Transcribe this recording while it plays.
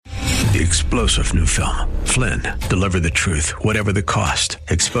The explosive new film, Flynn, deliver the truth, whatever the cost.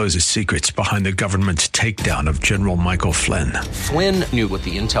 Exposes secrets behind the government's takedown of General Michael Flynn. Flynn knew what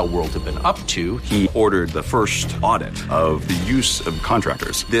the intel world had been up to. He ordered the first audit of the use of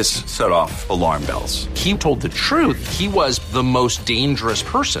contractors. This set off alarm bells. He told the truth. He was the most dangerous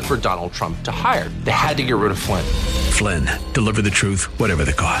person for Donald Trump to hire. They had to get rid of Flynn. Flynn, deliver the truth, whatever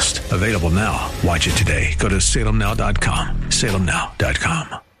the cost. Available now. Watch it today. Go to salemnow.com.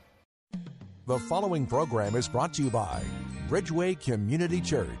 salemnow.com. The following program is brought to you by Bridgeway Community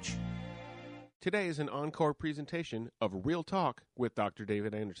Church. Today is an encore presentation of Real Talk with Dr.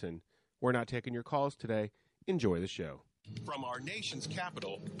 David Anderson. We're not taking your calls today. Enjoy the show. From our nation's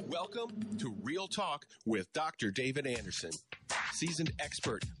capital, welcome to Real Talk with Dr. David Anderson. Seasoned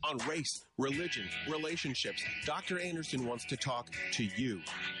expert on race, religion, relationships, Dr. Anderson wants to talk to you.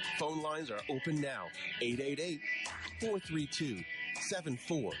 Phone lines are open now,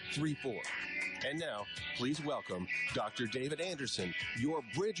 888-432-7434. And now, please welcome Dr. David Anderson, your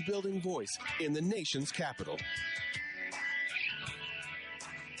bridge-building voice in the nation's capital.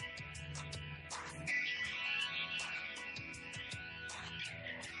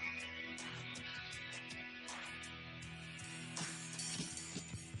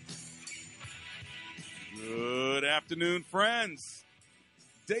 Good afternoon, friends.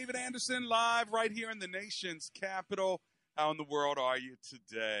 David Anderson live right here in the nation's capital. How in the world are you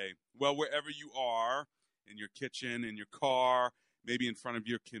today? Well, wherever you are, in your kitchen, in your car, maybe in front of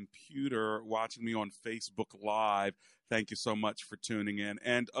your computer, watching me on Facebook Live, thank you so much for tuning in.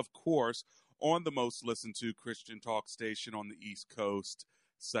 And, of course, on the most listened to Christian talk station on the East Coast,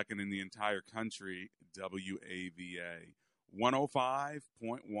 second in the entire country, WAVA,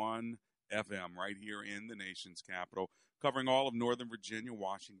 105.1 FM right here in the nation's capital, covering all of Northern Virginia,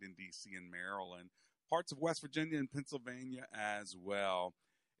 Washington, D.C., and Maryland, parts of West Virginia and Pennsylvania as well.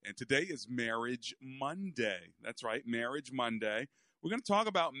 And today is Marriage Monday. That's right, Marriage Monday. We're going to talk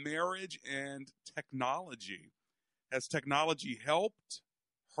about marriage and technology. Has technology helped,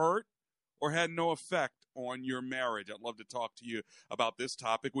 hurt, or had no effect on your marriage? I'd love to talk to you about this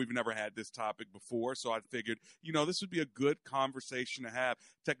topic. We've never had this topic before, so I figured, this would be a good conversation to have.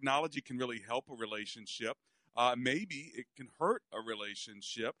 Technology can really help a relationship. Maybe it can hurt a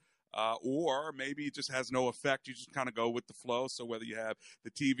relationship. Or maybe it just has no effect. You just kind of go with the flow. So whether you have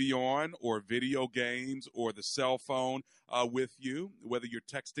the TV on or video games or the cell phone with you, whether you're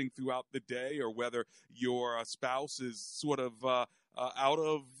texting throughout the day or whether your spouse is sort of out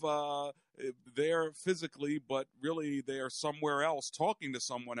of there physically, but really they are somewhere else talking to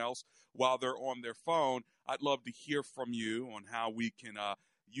someone else while they're on their phone, I'd love to hear from you on how we can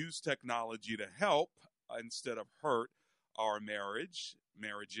use technology to help instead of hurt our marriages.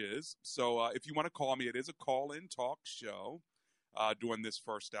 So if you want to call me, it is a call-in talk show during this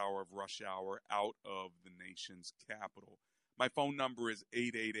first hour of rush hour out of the nation's capital. My phone number is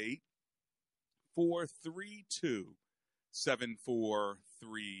 888-432-7434.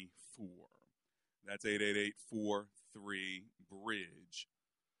 That's 888-43-BRIDGE.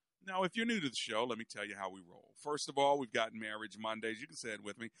 Now, if you're new to the show, let me tell you how we roll. First of all, we've got Marriage Mondays. You can say it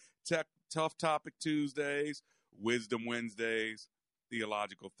with me. Tough Topic Tuesdays, Wisdom Wednesdays,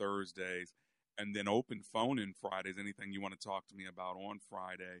 Theological Thursdays, and then open phone-in Fridays. Anything you want to talk to me about on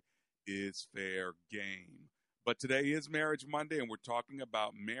Friday is fair game. But today is Marriage Monday, and we're talking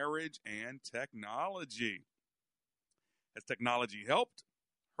about marriage and technology. Has technology helped,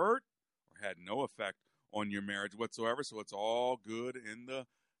 hurt, or had no effect on your marriage whatsoever? So it's all good in the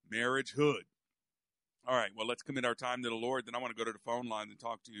marriage hood. All right, well, let's commit our time to the Lord. Then I want to go to the phone lines and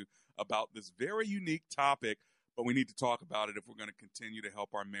talk to you about this very unique topic. But we need to talk about it if we're going to continue to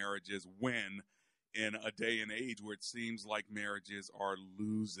help our marriages win in a day and age where it seems like marriages are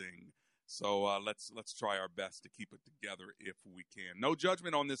losing. So let's try our best to keep it together if we can. No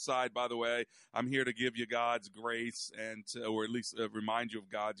judgment on this side, by the way. I'm here to give you God's grace or at least remind you of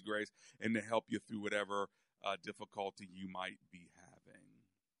God's grace and to help you through whatever difficulty you might be having.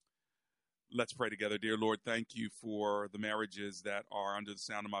 Let's pray together. Dear Lord, thank you for the marriages that are under the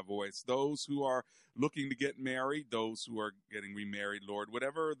sound of my voice. Those who are looking to get married, those who are getting remarried, Lord,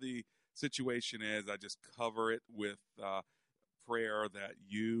 whatever the situation is, I just cover it with prayer that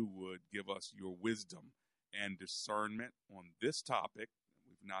you would give us your wisdom and discernment on this topic that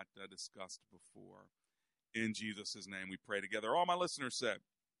we've not discussed before. In Jesus' name we pray together. All my listeners said,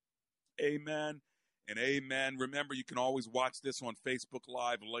 amen. And amen. Remember, you can always watch this on Facebook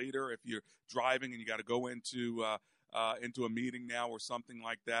Live later if you're driving and you got to go into a meeting now or something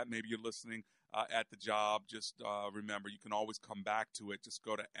like that. Maybe you're listening at the job. Just remember, you can always come back to it. Just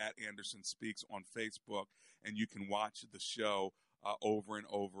go to @AndersonSpeaks on Facebook, and you can watch the show over and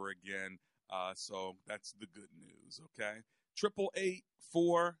over again. So that's the good news, okay?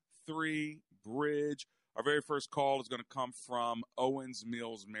 888-43-BRIDGE. Our very first call is going to come from Owens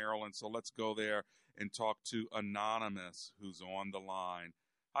Mills, Maryland. So let's go there and talk to Anonymous, who's on the line.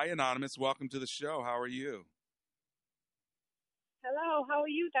 Hi, Anonymous. Welcome to the show. How are you? Hello. How are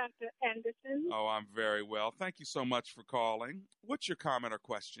you, Dr. Anderson? Oh, I'm very well. Thank you so much for calling. What's your comment or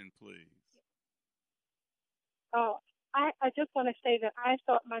question, please? Oh, I just want to say that I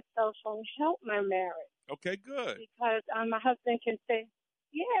thought my cell phone helped my marriage. Okay, good. Because my husband can say,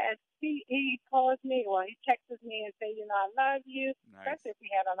 yes, he calls me or he texts me and say, I love you. Nice. Especially if we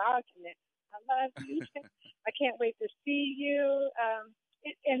had an argument. I love you. I can't wait to see you.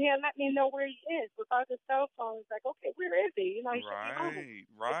 And he'll let me know where he is. Without the cell phone, it's like, okay, where is he? He should be home.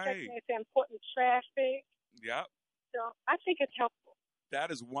 Right. It's important traffic. Yep. So I think it's helpful. That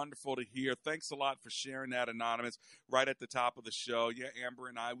is wonderful to hear. Thanks a lot for sharing that, Anonymous. Right at the top of the show, Amber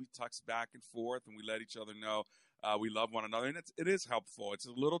and I, we text back and forth, and we let each other know we love one another, and it is helpful. It's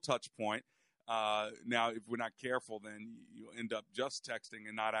a little touch point. Now, if we're not careful, then you end up just texting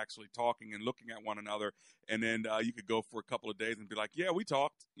and not actually talking and looking at one another, and then you could go for a couple of days and be like, yeah, we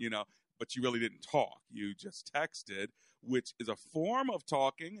talked, but you really didn't talk. You just texted, which is a form of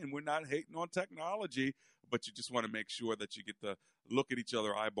talking, and we're not hating on technology, but you just want to make sure that you get to look at each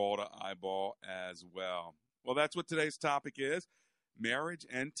other eyeball to eyeball as well. Well, that's what today's topic is, marriage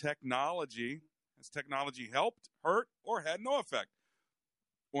and technology. Has technology helped, hurt, or had no effect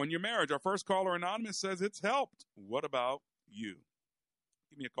on your marriage? Our first caller, Anonymous, says it's helped. What about you?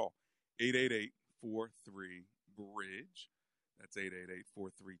 Give me a call, 888-43-BRIDGE. That's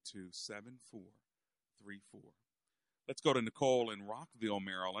 888-432-7434. Let's go to Nicole in Rockville,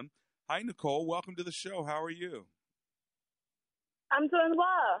 Maryland. Hi, Nicole. Welcome to the show. How are you? I'm doing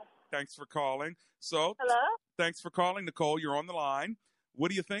well. Thanks for calling. So, hello? Thanks for calling, Nicole. You're on the line.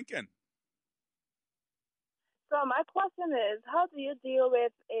 What are you thinking? So my question is, how do you deal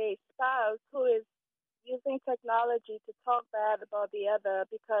with a spouse who is using technology to talk bad about the other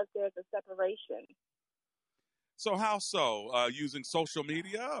because there's a separation? So how so? Using social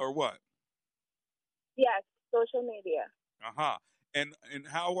media or what? Yes, social media. Uh-huh. And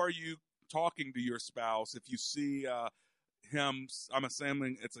how are you talking to your spouse if you see him, I'm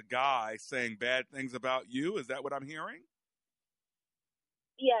assuming it's a guy, saying bad things about you? Is that what I'm hearing?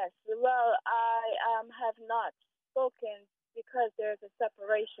 Yes. Well, I have not spoken because there's a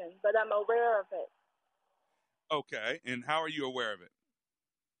separation, but I'm aware of it. Okay. And how are you aware of it?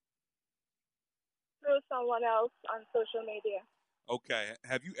 Through someone else on social media. Okay.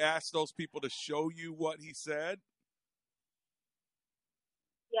 Have you asked those people to show you what he said?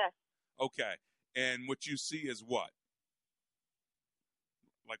 Yes. Okay. And what you see is what?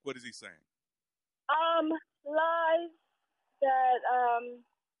 Like, what is he saying? Lies that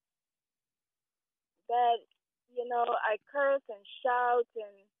I curse and shout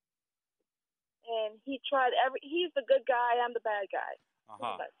and he tried he's the good guy, I'm the bad guy.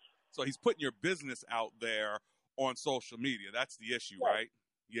 Uh-huh. So he's putting your business out there on social media. That's the issue, yes. Right?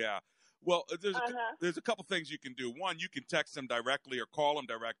 Yeah. Well, there's a couple things you can do. One, you can text him directly or call him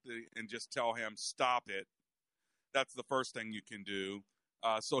directly and just tell him, stop it. That's the first thing you can do.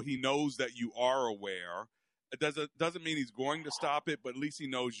 So he knows that you are aware. It doesn't mean he's going to stop it, but at least he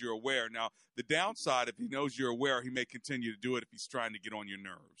knows you're aware. Now, the downside, if he knows you're aware, he may continue to do it if he's trying to get on your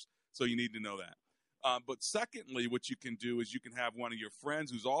nerves. So you need to know that. But secondly, what you can do is you can have one of your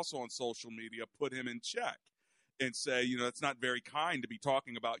friends who's also on social media put him in check and say, it's not very kind to be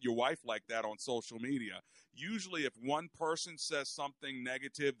talking about your wife like that on social media. Usually if one person says something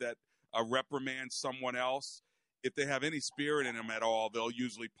negative that reprimands someone else, if they have any spirit in them at all, they'll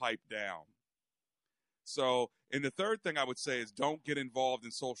usually pipe down. So, and the third thing I would say is don't get involved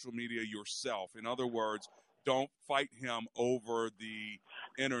in social media yourself. In other words, don't fight him over the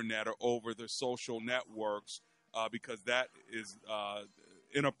internet or over the social networks because that is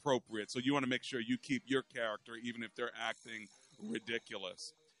inappropriate. So you want to make sure you keep your character even if they're acting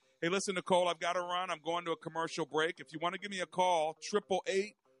ridiculous. Hey, listen, Nicole, I've got to run. I'm going to a commercial break. If you want to give me a call,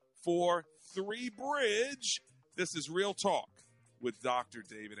 888-43-BRIDGE. This is Real Talk with Dr.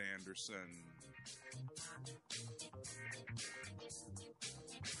 David Anderson.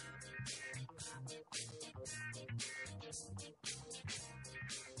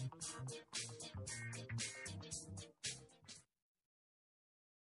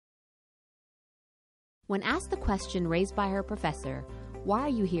 When asked the question raised by her professor, "Why are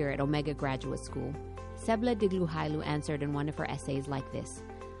you here at Omega Graduate School?" Sebla Digluhailu answered in one of her essays like this: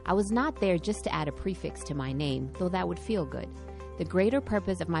 "I was not there just to add a prefix to my name, though that would feel good. The greater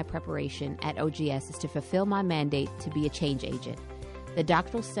purpose of my preparation at OGS is to fulfill my mandate to be a change agent. The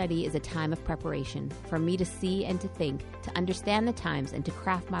doctoral study is a time of preparation for me to see and to think, to understand the times, and to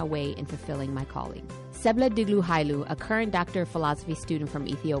craft my way in fulfilling my calling. Sebla Diglu Hailu, a current Doctor of Philosophy student from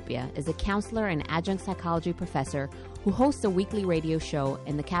Ethiopia, is a counselor and adjunct psychology professor who hosts a weekly radio show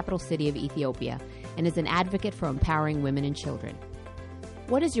in the capital city of Ethiopia and is an advocate for empowering women and children.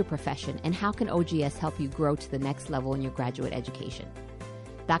 What is your profession, and how can OGS help you grow to the next level in your graduate education?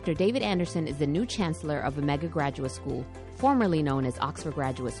 Dr. David Anderson is the new chancellor of Omega Graduate School, formerly known as Oxford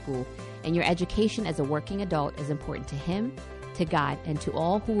Graduate School, and your education as a working adult is important to him, to God, and to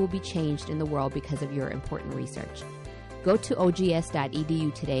all who will be changed in the world because of your important research. Go to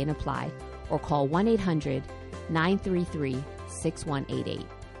ogs.edu today and apply, or call 1-800-933-6188.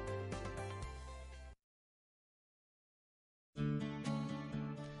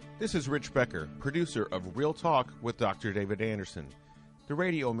 This is Rich Becker, producer of Real Talk with Dr. David Anderson. The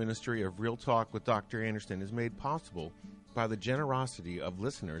radio ministry of Real Talk with Dr. Anderson is made possible by the generosity of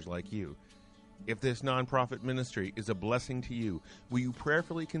listeners like you. If this nonprofit ministry is a blessing to you, will you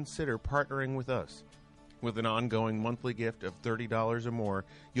prayerfully consider partnering with us? With an ongoing monthly gift of $30 or more,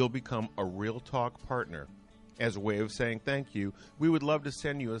 you'll become a Real Talk partner. As a way of saying thank you, we would love to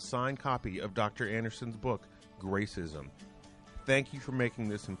send you a signed copy of Dr. Anderson's book, Gracism. Thank you for making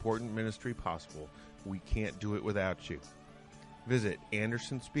this important ministry possible. We can't do it without you. Visit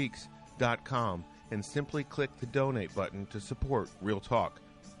AndersonSpeaks.com and simply click the donate button to support Real Talk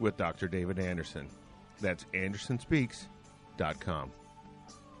with Dr. David Anderson. That's AndersonSpeaks.com.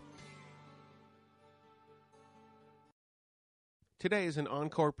 Today is an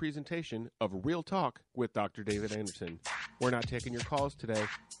encore presentation of Real Talk with Dr. David Anderson. We're not taking your calls today.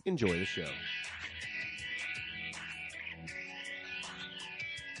 Enjoy the show.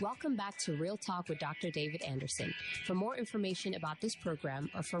 Welcome back to Real Talk with Dr. David Anderson. For more information about this program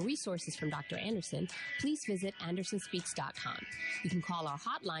or for resources from Dr. Anderson, please visit AndersonSpeaks.com. You can call our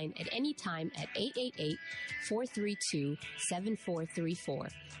hotline at any time at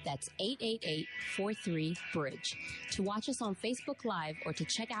 888-432-7434. That's 888-43-BRIDGE. To watch us on Facebook Live or to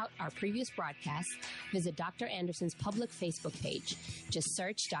check out our previous broadcasts, visit Dr. Anderson's public Facebook page. Just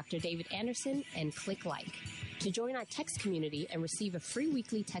search Dr. David Anderson and click like. To join our text community and receive a free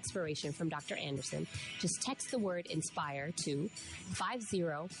weekly textpiration from Dr. Anderson, just text the word INSPIRE to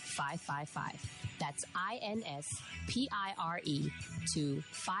 50555. That's INSPIRE to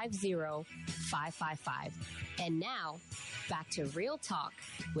 50555. And now, back to Real Talk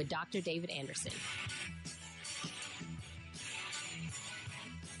with Dr. David Anderson.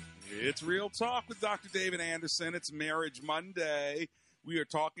 It's Real Talk with Dr. David Anderson. It's Marriage Monday. We are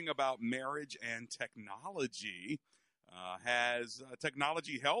talking about marriage and technology. Has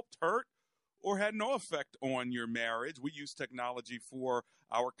technology helped, hurt, or had no effect on your marriage? We use technology for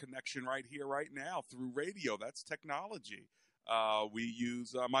our connection right here, right now through radio. That's technology. We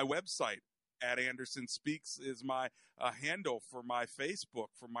use my website at Anderson Speaks is my handle for my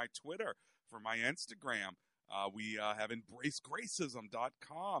Facebook, for my Twitter, for my Instagram. We have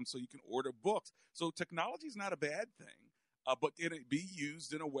EmbraceGracism.com so you can order books. So technology is not a bad thing. But can it be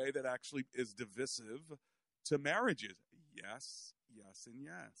used in a way that actually is divisive to marriages? Yes, yes, and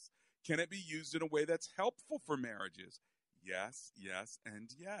yes. Can it be used in a way that's helpful for marriages? Yes, yes,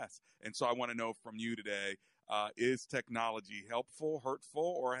 and yes. And so I want to know from you today, is technology helpful,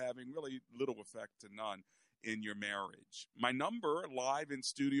 hurtful, or having really little effect to none in your marriage? My number live in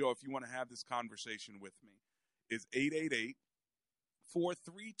studio, if you want to have this conversation with me, is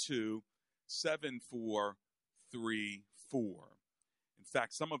 888-432-7434. In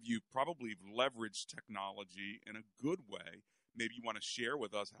fact, some of you probably have leveraged technology in a good way. Maybe you want to share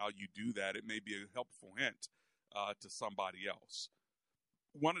with us how you do that. It may be a helpful hint to somebody else.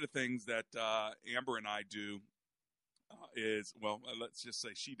 One of the things that Amber and I do is, well, let's just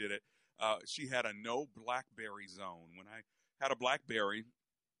say she did it. She had a no BlackBerry zone. When I had a BlackBerry,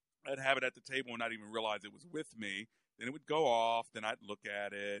 I'd have it at the table and not even realize it was with me. Then it would go off. Then I'd look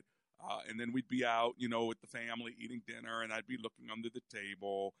at it. And then we'd be out, with the family eating dinner, and I'd be looking under the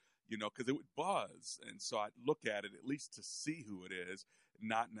table, because it would buzz. And so I'd look at it at least to see who it is,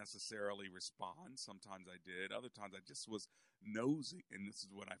 not necessarily respond. Sometimes I did. Other times I just was nosy, and this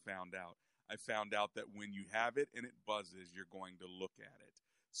is what I found out. I found out that when you have it and it buzzes, you're going to look at it.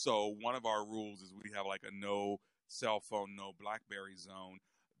 So one of our rules is we have like a no cell phone, no BlackBerry zone.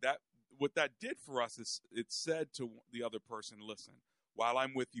 What that did for us is it said to the other person, listen, while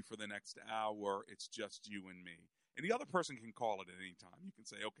I'm with you for the next hour, it's just you and me. And the other person can call it at any time. You can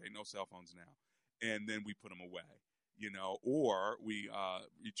say, okay, no cell phones now. And then we put them away, or we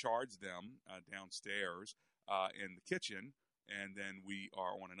charge them downstairs in the kitchen and then we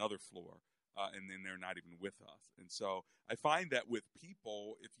are on another floor, and then they're not even with us. And so I find that with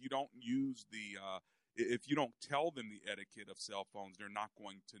people, if you don't use if you don't tell them the etiquette of cell phones, they're not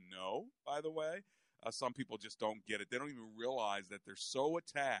going to know, by the way. Some people just don't get it. They don't even realize that they're so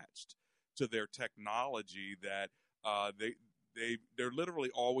attached to their technology that they're literally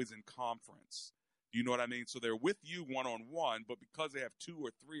always in conference. You know what I mean? So they're with you one-on-one, but because they have 2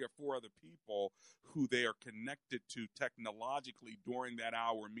 or 3 or 4 other people who they are connected to technologically during that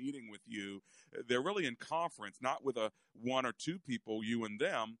hour meeting with you, they're really in conference, not with 1 or 2 people, you and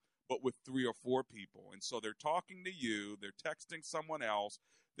them, but with 3 or 4 people. And so they're talking to you, they're texting someone else,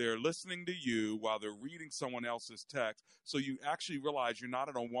 they're listening to you while they're reading someone else's text. So you actually realize you're not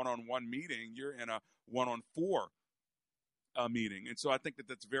in a one-on-one meeting, you're in a one-on-4 meeting. And so I think that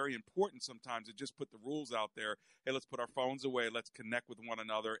that's very important sometimes to just put the rules out there. Hey, let's put our phones away, let's connect with one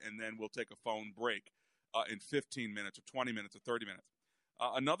another, and then we'll take a phone break in 15 minutes or 20 minutes or 30 minutes.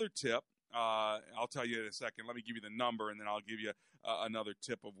 Another tip, I'll tell you in a second. Let me give you the number, and then I'll give you another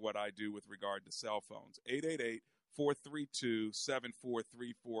tip of what I do with regard to cell phones.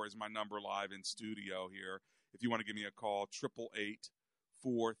 888-432-7434 is my number live in studio here. If you want to give me a call,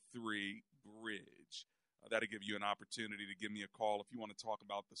 888-43-BRIDGE. That'll give you an opportunity to give me a call if you want to talk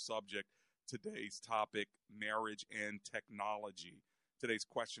about the subject, today's topic, marriage and technology. Today's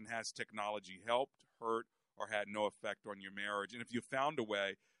question, has technology helped, hurt, or had no effect on your marriage? And if you found a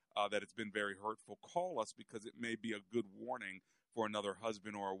way that it's been very hurtful, call us, because it may be a good warning for another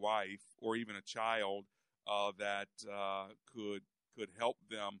husband or a wife or even a child that could help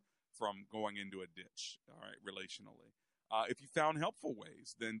them from going into a ditch, all right, relationally. If you found helpful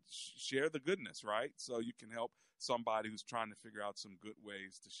ways, then share the goodness, right? So you can help somebody who's trying to figure out some good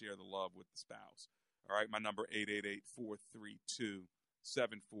ways to share the love with the spouse. All right, my number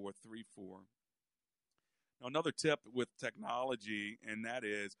 888-432-7434. Now, another tip with technology, and that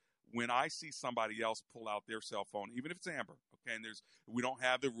is when I see somebody else pull out their cell phone, even if it's Amber, okay, and we don't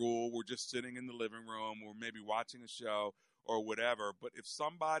have the rule, we're just sitting in the living room or maybe watching a show or whatever, but if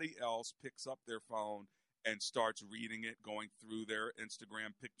somebody else picks up their phone and starts reading it, going through their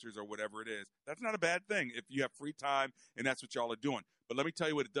Instagram pictures or whatever it is, that's not a bad thing if you have free time and that's what y'all are doing. But let me tell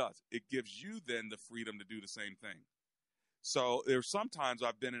you what it does. It gives you then the freedom to do the same thing. So there's sometimes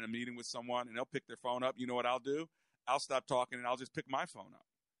I've been in a meeting with someone and they'll pick their phone up. You know what I'll do? I'll stop talking and I'll just pick my phone up.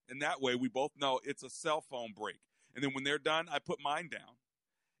 And that way we both know it's a cell phone break. And then when they're done, I put mine down.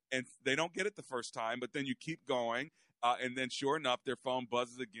 And they don't get it the first time, but then you keep going. And then sure enough, their phone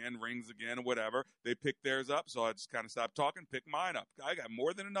buzzes again, rings again, or whatever. They pick theirs up, so I just kind of stop talking, pick mine up. I got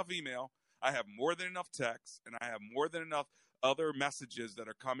more than enough email. I have more than enough text, and I have more than enough other messages that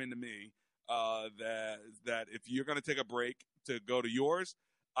are coming to me that if you're going to take a break to go to yours,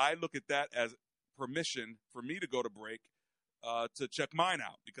 I look at that as permission for me to go to break to check mine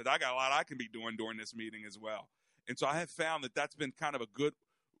out, because I got a lot I can be doing during this meeting as well. And so I have found that that's been kind of a good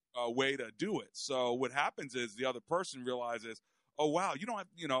way to do it. So what happens is the other person realizes, oh, wow, you don't have,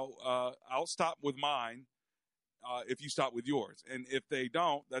 I'll stop with mine if you stop with yours. And if they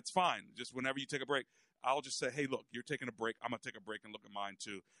don't, that's fine. Just whenever you take a break, I'll just say, hey, look, you're taking a break. I'm going to take a break and look at mine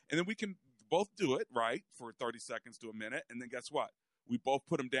too. And then we can both do it, right, for 30 seconds to a minute. And then guess what? We both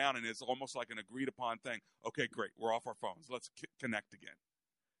put them down, and it's almost like an agreed upon thing. Okay, great. We're off our phones. Let's connect again.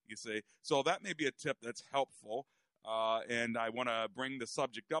 You see? So that may be a tip that's helpful. And I want to bring the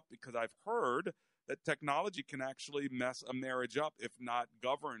subject up because I've heard that technology can actually mess a marriage up if not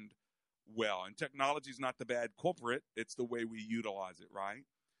governed well. And technology is not the bad culprit. It's the way we utilize it, right?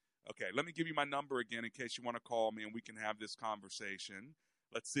 Okay, let me give you my number again in case you want to call me and we can have this conversation.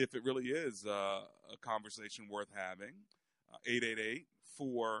 Let's see if it really is a conversation worth having.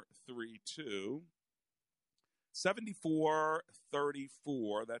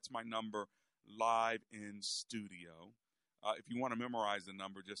 888-432-7434. That's my number live in studio. If you want to memorize the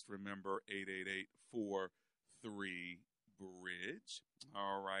number, just remember 888-43-BRIDGE.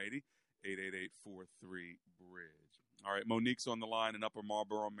 All righty, 888-43-BRIDGE. All right, Monique's on the line in Upper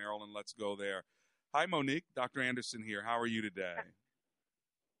Marlboro, Maryland. Let's go there. Hi, Monique. Dr. Anderson here. How are you today?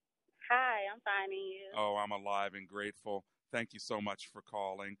 Hi, I'm fine, and you? Oh, I'm alive and grateful. Thank you so much for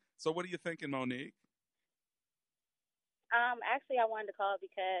calling. So what are you thinking, Monique? Actually, I wanted to call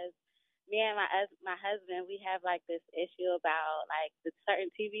because me and my husband, we have like this issue about like the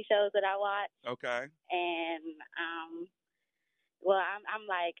certain TV shows that I watch. Okay. And I'm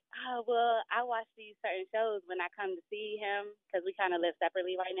like, I watch these certain shows when I come to see him because we kind of live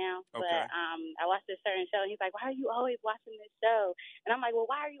separately right now. Okay. But I watch this certain show, and he's like, why are you always watching this show? And I'm like, well,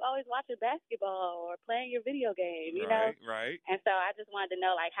 why are you always watching basketball or playing your video game? You know? Right. And so I just wanted to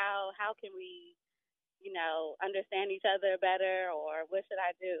know, like, how can we understand each other better, or what should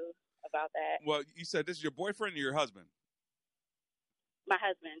I do about that? Well, you said this is your boyfriend or your husband? My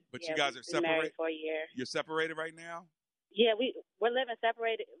husband. But you guys are separated? Married for a year. You're separated right now? Yeah, we're living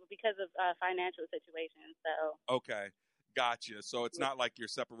separated because of financial situations. So. Okay, gotcha. So it's not like you're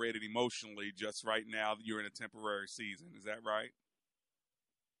separated emotionally. Just right now, you're in a temporary season. Is that right?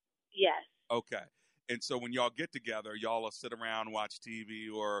 Yes. Okay. And so when y'all get together, y'all will sit around, watch TV,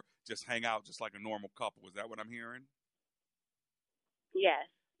 or just hang out just like a normal couple. Is that what I'm hearing? Yes.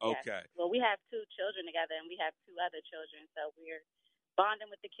 Okay. Yes. Well, we have 2 children together, and we have 2 other children, so we're bonding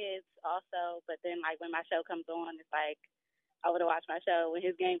with the kids also. But then, like, when my show comes on, it's like I want to watch my show. When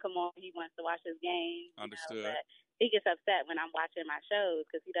his game come on, he wants to watch his game. Understood. But he gets upset when I'm watching my shows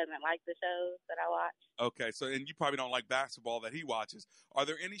because he doesn't like the shows that I watch. Okay, so and you probably don't like basketball that he watches. Are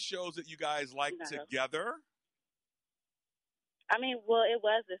there any shows that you guys like together? I mean, well, it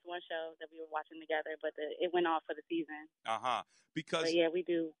was this one show that we were watching together, but it went off for the season. Because but yeah, we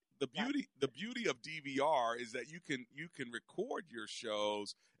do. The beauty of DVR is that you can record your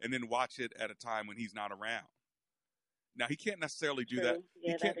shows and then watch it at a time when he's not around. Now he can't necessarily do that.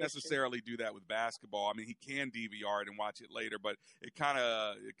 Yeah, he can't necessarily do that with basketball. I mean, he can DVR it and watch it later, but it kind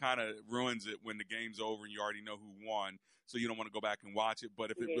of ruins it when the game's over and you already know who won, so you don't want to go back and watch it.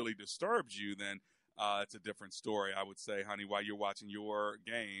 But if it really disturbs you, then it's a different story. I would say, honey, while you're watching your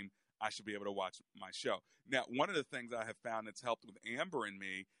game, I should be able to watch my show. Now, one of the things I have found that's helped with Amber and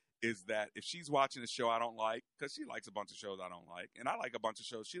me is that if she's watching a show I don't like, because she likes a bunch of shows I don't like, and I like a bunch of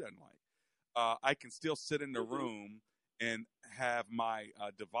shows she doesn't like, I can still sit in the room and have my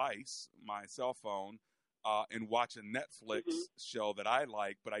device, my cell phone, and watch a Netflix show that I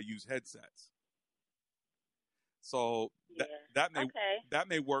like, but I use headsets. So that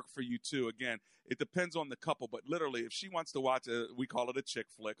may work for you too. Again, it depends on the couple, but literally, if she wants to watch we call it a chick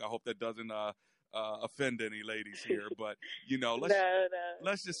flick. I hope that doesn't offend any ladies here, but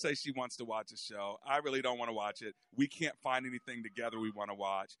let's just say she wants to watch a show. I really don't want to watch it. We can't find anything together we want to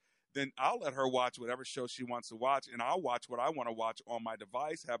watch. Then I'll let her watch whatever show she wants to watch, and I'll watch what I want to watch on my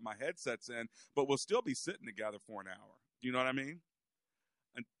device, have my headsets in, but we'll still be sitting together for an hour. You know what I mean?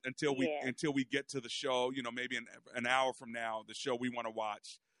 Until we get to the show, maybe an hour from now, the show we want to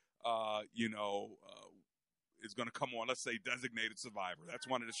watch, is going to come on. Let's say Designated Survivor. That's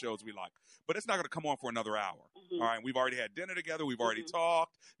one of the shows we like, but it's not going to come on for another hour. All right, we've already had dinner together. We've already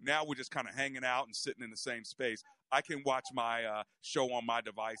talked. Now we're just kind of hanging out and sitting in the same space. I can watch my show on my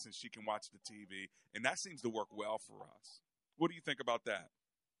device, and she can watch the TV, and that seems to work well for us. What do you think about that?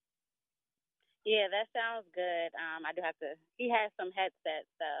 Yeah, that sounds good. I do have to. He has some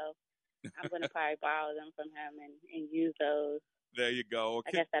headsets, so I'm going to probably borrow them from him and use those. There you go.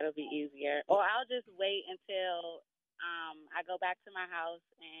 Okay. I guess that'll be easier. Or I'll just wait until I go back to my house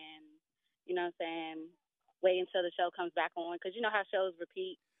and, wait until the show comes back on. Because you know how shows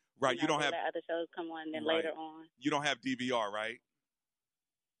repeat. Right. You don't have other shows come on and then later on. You don't have DVR, right?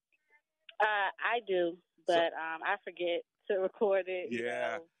 I do, but I forget to record it.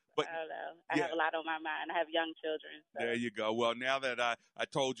 Yeah. But I don't know. I have a lot on my mind. I have young children. So. There you go. Well, now that I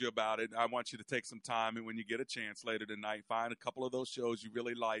told you about it, I want you to take some time, and when you get a chance later tonight, find a couple of those shows you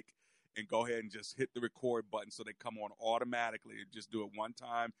really like and go ahead and just hit the record button so they come on automatically. Just do it one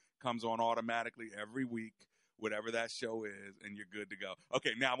time, comes on automatically every week, whatever that show is, and you're good to go.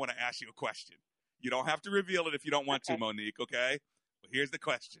 Okay, now I want to ask you a question. You don't have to reveal it if you don't want to, Monique, okay? Well, here's the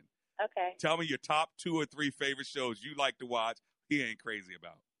question. Okay. Tell me your top 2 or 3 favorite shows you like to watch he ain't crazy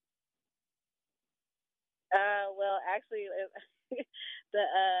about. Well, actually, the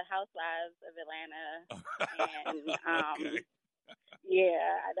Housewives of Atlanta, and okay. Yeah,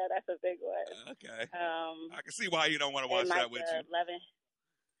 I know that's a big one. Okay, I can see why you don't want to watch that with you.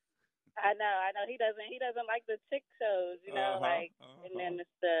 I know he doesn't like the chick shows, and then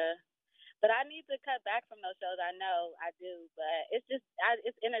it's but I need to cut back from those shows. I know I do, but it's just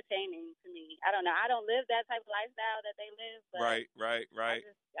it's entertaining to me. I don't know. I don't live that type of lifestyle that they live. But right.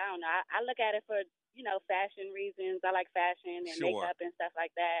 I don't know. I look at it for fashion reasons. I like fashion and makeup and stuff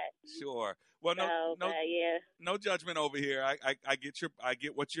like that. Sure. Well, no judgment over here. I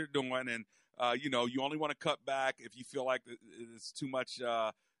get what you're doing, and you only want to cut back if you feel like it's too much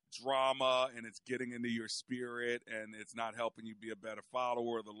drama and it's getting into your spirit and it's not helping you be a better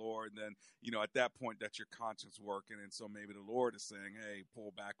follower of the Lord. Then at that point, that's your conscience working, and so maybe the Lord is saying, "Hey,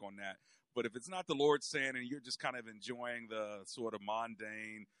 pull back on that." But if it's not the Lord saying, and you're just kind of enjoying the sort of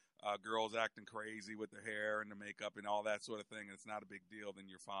mundane girls acting crazy with their hair and the makeup and all that sort of thing, and it's not a big deal, then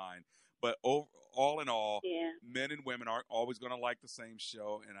you're fine. But all in all, men and women aren't always going to like the same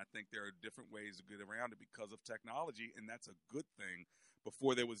show, and I think there are different ways to get around it because of technology, and that's a good thing.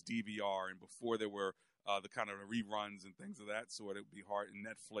 Before there was DVR and before there were the kind of reruns and things of that sort, it would be hard, and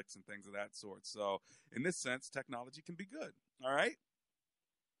Netflix and things of that sort. So in this sense, technology can be good. All right?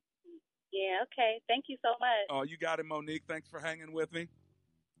 Yeah, okay. Thank you so much. Oh, you got it, Monique. Thanks for hanging with me.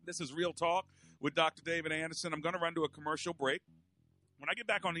 This is Real Talk with Dr. David Anderson. I'm going to run to a commercial break. When I get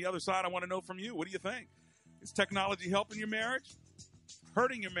back on the other side, I want to know from you, what do you think? Is technology helping your marriage?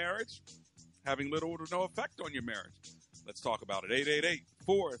 Hurting your marriage? Having little to no effect on your marriage? Let's talk about it.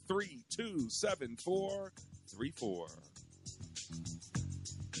 888-432-7434.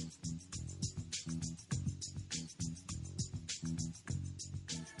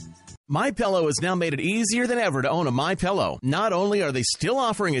 MyPillow has now made it easier than ever to own a MyPillow. Not only are they still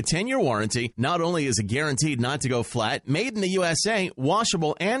offering a 10-year warranty, not only is it guaranteed not to go flat, made in the USA,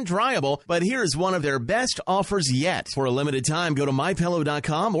 washable and dryable, but here's one of their best offers yet. For a limited time, go to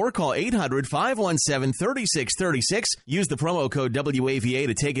MyPillow.com or call 800-517-3636. Use the promo code WAVA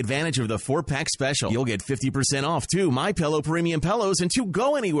to take advantage of the 4-pack special. You'll get 50% off 2 MyPillow premium pillows and 2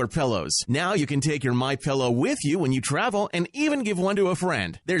 Go-Anywhere pillows. Now you can take your MyPillow with you when you travel and even give one to a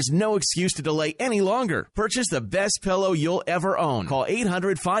friend. There's no excuse to delay any longer. Purchase the best pillow you'll ever own. Call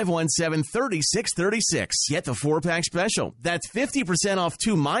 800-517-3636. Get the 4-pack special. That's 50% off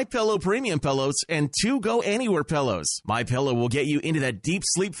 2 MyPillow premium pillows and 2 Go-Anywhere pillows. MyPillow will get you into that deep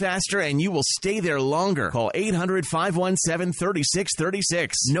sleep faster and you will stay there longer. Call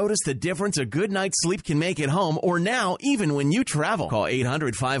 800-517-3636. Notice the difference a good night's sleep can make at home or now even when you travel. Call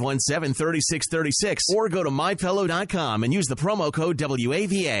 800-517-3636 or go to MyPillow.com and use the promo code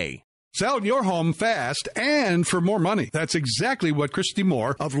WAVA. Sell your home fast and for more money. That's exactly what Christy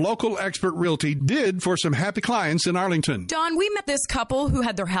Moore of Local Expert Realty did for some happy clients in Arlington. Don, we met this couple who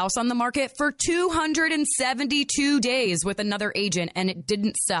had their house on the market for 272 days with another agent, and it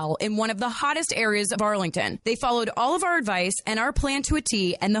didn't sell in one of the hottest areas of Arlington. They followed all of our advice and our plan to a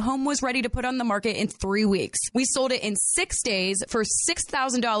T, and the home was ready to put on the market in 3 weeks. We sold it in 6 days for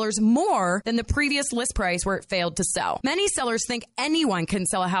 $6,000 more than the previous list price where it failed to sell. Many sellers think anyone can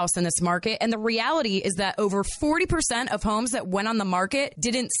sell a house in this market, and the reality is that over 40% of homes that went on the market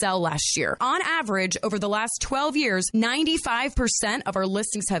didn't sell last year. On average, over the last 12 years, 95% of our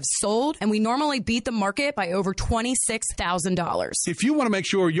listings have sold, and we normally beat the market by over $26,000. If you want to make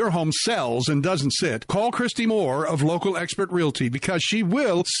sure your home sells and doesn't sit, call Christy Moore of Local Expert Realty because she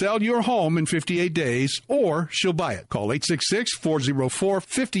will sell your home in 58 days or she'll buy it. Call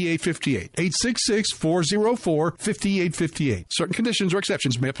 866-404-5858. 866-404-5858. Certain conditions or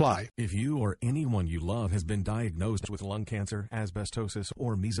exceptions may apply. If you or anyone you love has been diagnosed with lung cancer, asbestosis,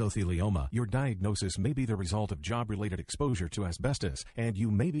 or mesothelioma, your diagnosis may be the result of job-related exposure to asbestos, and you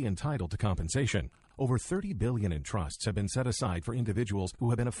may be entitled to compensation. Over $30 billion in trusts have been set aside for individuals who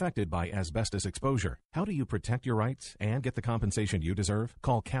have been affected by asbestos exposure. How do you protect your rights and get the compensation you deserve?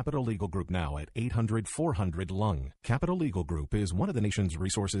 Call Capital Legal Group now at 800-400-LUNG. Capital Legal Group is one of the nation's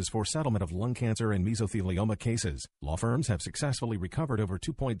resources for settlement of lung cancer and mesothelioma cases. Law firms have successfully recovered over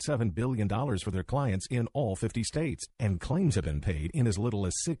 $2.7 billion for their clients in all 50 states, and claims have been paid in as little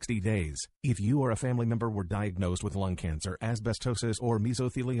as 60 days. If you or a family member were diagnosed with lung cancer, asbestosis, or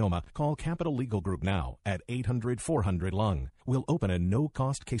mesothelioma, call Capital Legal Group now at 800-400-LUNG. We'll open a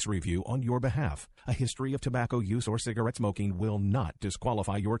no-cost case review on your behalf. A history of tobacco use or cigarette smoking will not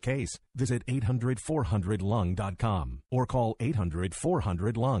disqualify your case. Visit 800-400-LUNG.com or call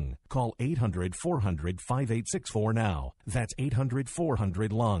 800-400-LUNG. Call 800-400-5864 now. That's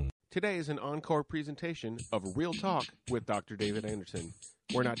 800-400-LUNG. Today is an encore presentation of Real Talk with Dr. David Anderson.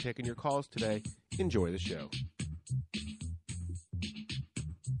 We're not taking your calls today. Enjoy the show.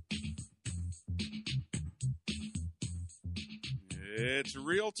 It's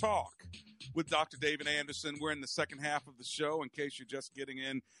Real Talk with Dr. David Anderson. We're in the second half of the show. In case you're just getting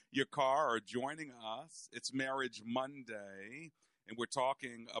in your car or joining us, it's Marriage Monday, and we're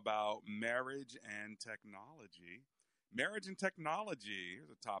talking about marriage and technology. Marriage and technology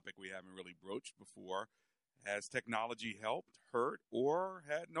is a topic we haven't really broached before. Has technology helped, hurt, or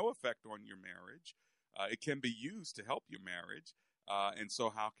had no effect on your marriage? It can be used to help your marriage. And so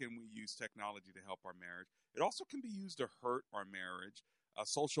how can we use technology to help our marriage? It also can be used to hurt our marriage.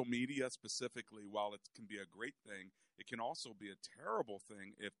 Social media specifically, while it can be a great thing, it can also be a terrible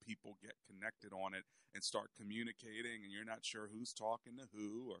thing if people get connected on it and start communicating and you're not sure who's talking to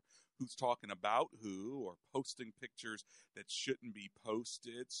who or who's talking about who or posting pictures that shouldn't be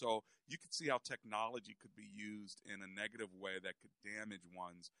posted. So you can see how technology could be used in a negative way that could damage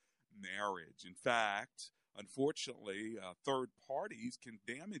one's marriage. In fact, unfortunately, third parties can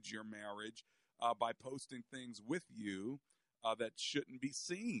damage your marriage by posting things with you that shouldn't be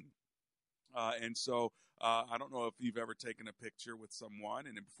seen. And so I don't know if you've ever taken a picture with someone,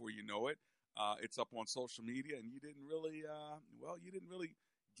 and then before you know it, it's up on social media, and you didn't really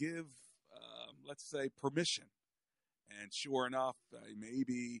give, let's say, permission. And sure enough,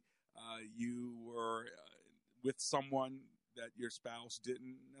 maybe you were with someone that your spouse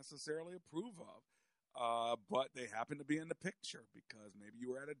didn't necessarily approve of, but they happened to be in the picture because maybe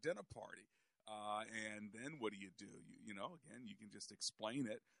you were at a dinner party. And then what do? Again, you can just explain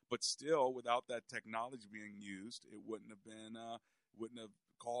it, but still, without that technology being used, it wouldn't have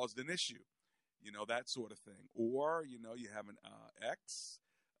caused an issue, that sort of thing. Or, you have an ex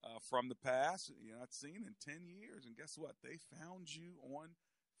from the past you're not seen in 10 years, and guess what? They found you on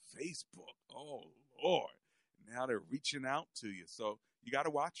Facebook. Oh, Lord. Now they're reaching out to you. So you got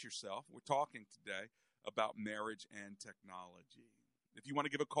to watch yourself. We're talking today about marriage and technology. If you want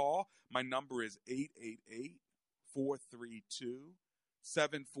to give a call, my number is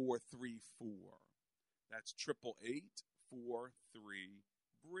 888-432-7434. That's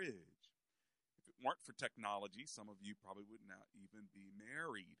 888-43-BRIDGE. If it weren't for technology, some of you probably would not even be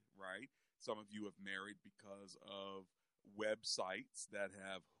married, right? Some of you have married because of websites that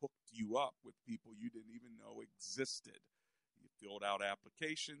have hooked you up with people you didn't even know existed. You filled out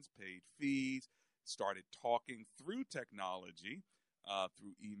applications, paid fees, started talking through technology,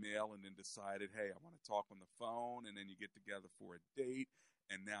 through email, and then decided, hey, I want to talk on the phone, and then you get together for a date,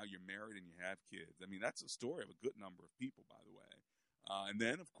 and now you're married and you have kids. I mean, that's a story of a good number of people, by the way. And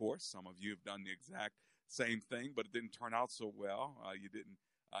then, of course, some of you have done the exact same thing, but it didn't turn out so well. You didn't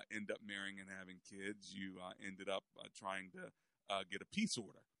end up marrying and having kids. You ended up trying to get a peace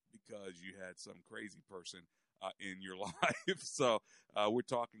order because you had some crazy person in your life. So we're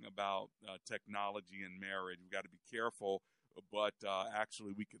talking about technology and marriage. We've got to be careful, but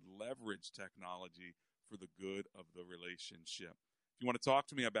actually we could leverage technology for the good of the relationship. If you want to talk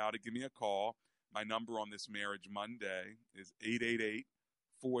to me about it, give me a call. My number on this Marriage Monday is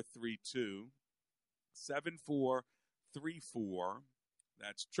 888-432-7434.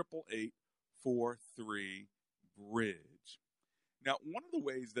 That's 888-43-BRIDGE. Now, one of the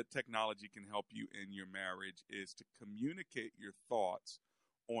ways that technology can help you in your marriage is to communicate your thoughts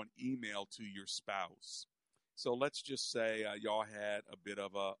on email to your spouse. So let's just say y'all had a bit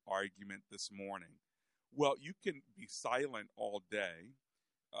of an argument this morning. Well, you can be silent all day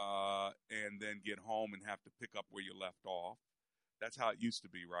and then get home and have to pick up where you left off. That's how it used to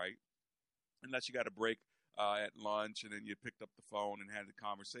be, right? Unless you got a break at lunch and then you picked up the phone and had the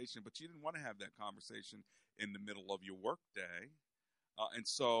conversation, but you didn't want to have that conversation in the middle of your work day. And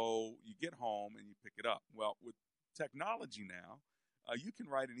so you get home and you pick it up. Well, with technology now, you can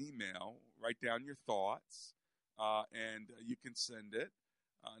write an email, write down your thoughts, and you can send it.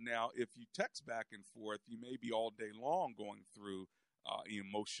 Now, if you text back and forth, you may be all day long going through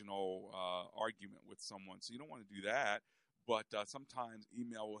emotional argument with someone. So you don't want to do that. But sometimes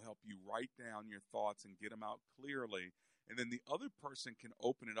email will help you write down your thoughts and get them out clearly. And then the other person can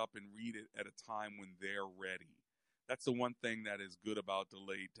open it up and read it at a time when they're ready. That's the one thing that is good about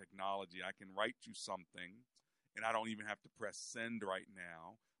delayed technology. I can write you something, and I don't even have to press send right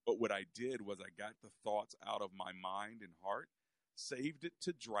now. But what I did was I got the thoughts out of my mind and heart, saved it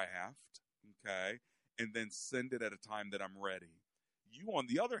to draft, okay, and then send it at a time that I'm ready. You, on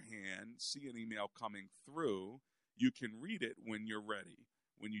the other hand, see an email coming through. You can read it when you're ready.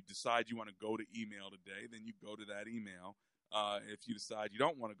 When you decide you want to go to email today, then you go to that email. If you decide you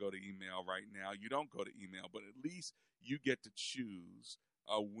don't want to go to email right now, you don't go to email. But at least you get to choose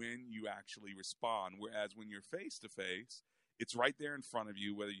when you actually respond. Whereas when you're face-to-face, it's right there in front of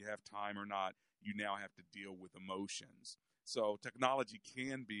you, whether you have time or not. You now have to deal with emotions. So technology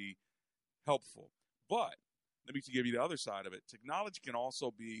can be helpful. But let me give you the other side of it. Technology can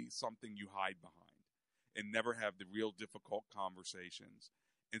also be something you hide behind and never have the real difficult conversations.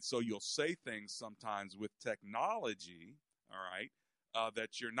 And so you'll say things sometimes with technology, all right,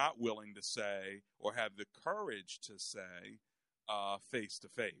 that you're not willing to say or have the courage to say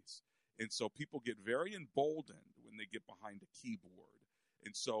face-to-face. And so people get very emboldened when they get behind a keyboard.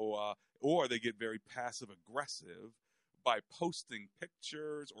 And so, or they get very passive-aggressive by posting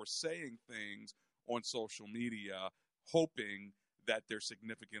pictures or saying things on social media, hoping that their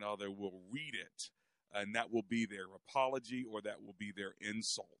significant other will read it. And that will be their apology or that will be their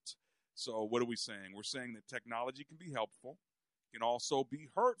insult. So what are we saying? We're saying that technology can be helpful, can also be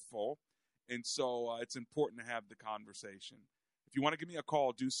hurtful, and so it's important to have the conversation. If you want to give me a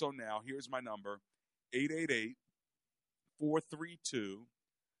call, do so now. Here's my number, 888-432-7434.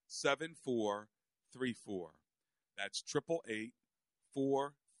 That's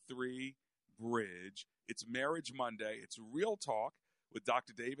 888-433-BRIDGE. It's Marriage Monday. It's Real Talk with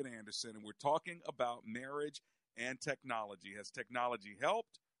Dr. David Anderson, and we're talking about marriage and technology. Has technology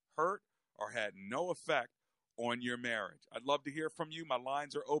helped, hurt, or had no effect on your marriage? I'd love to hear from you. My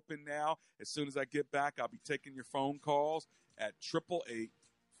lines are open now. As soon as I get back, I'll be taking your phone calls at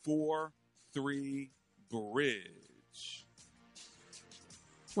 888-43-BRIDGE.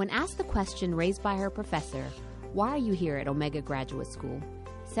 When asked the question raised by her professor, "Why are you here at Omega Graduate School?"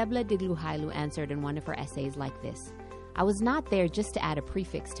 Sebla Digluhailu answered in one of her essays like this: "I was not there just to add a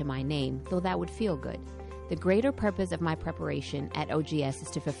prefix to my name, though that would feel good. The greater purpose of my preparation at OGS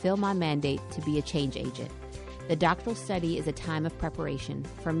is to fulfill my mandate to be a change agent. The doctoral study is a time of preparation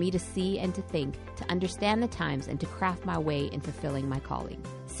for me to see and to think, to understand the times, and to craft my way in fulfilling my calling."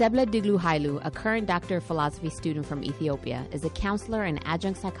 Sebla Digluhailu, a current Doctor of Philosophy student from Ethiopia, is a counselor and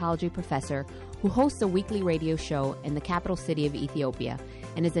adjunct psychology professor who hosts a weekly radio show in the capital city of Ethiopia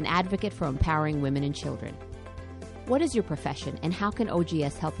and is an advocate for empowering women and children. What is your profession, and how can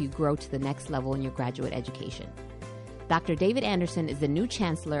OGS help you grow to the next level in your graduate education? Dr. David Anderson is the new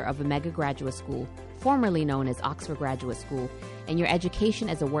chancellor of Omega Graduate School, formerly known as Oxford Graduate School, and your education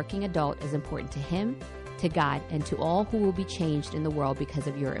as a working adult is important to him, to God, and to all who will be changed in the world because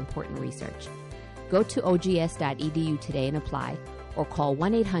of your important research. Go to ogs.edu today and apply, or call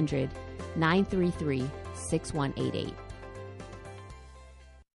 1-800-933-6188.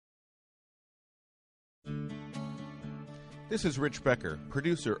 This is Rich Becker,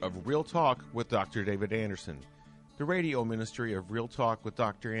 producer of Real Talk with Dr. David Anderson. The radio ministry of Real Talk with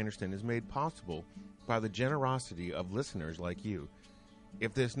Dr. Anderson is made possible by the generosity of listeners like you.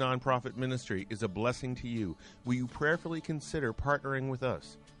 If this nonprofit ministry is a blessing to you, will you prayerfully consider partnering with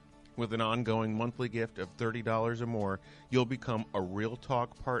us? With an ongoing monthly gift of $30 or more, you'll become a Real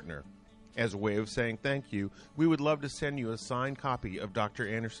Talk partner. As a way of saying thank you, we would love to send you a signed copy of Dr.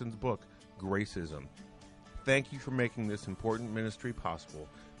 Anderson's book, Gracism. Thank you for making this important ministry possible.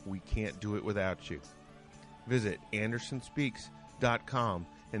 We can't do it without you. Visit AndersonSpeaks.com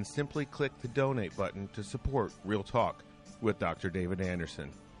and simply click the donate button to support Real Talk with Dr. David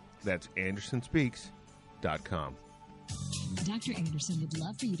Anderson. That's AndersonSpeaks.com. Dr. Anderson would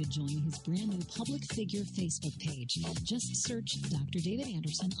love for you to join his brand new public figure Facebook page. Just search Dr. David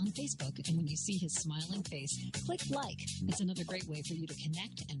Anderson on Facebook, and when you see his smiling face, click like. It's another great way for you to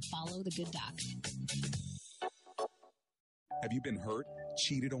connect and follow the good doc. Have you been hurt,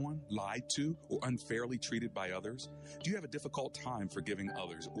 cheated on, lied to, or unfairly treated by others? Do you have a difficult time forgiving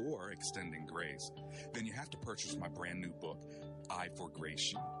others or extending grace? Then you have to purchase my brand new book, I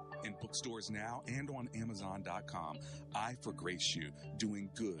Forgrace You. In bookstores now and on Amazon.com, I Forgrace You, doing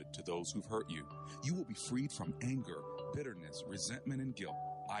good to those who've hurt you. You will be freed from anger, bitterness, resentment, and guilt.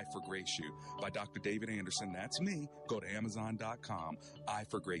 I Forgrace You by Dr. David Anderson. That's me. Go to Amazon.com. I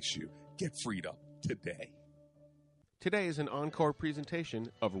Forgrace You. Get freed up today. Today is an encore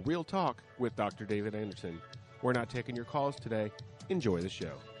presentation of Real Talk with Dr. David Anderson. We're not taking your calls today. Enjoy the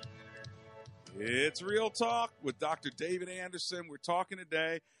show. It's Real Talk with Dr. David Anderson. We're talking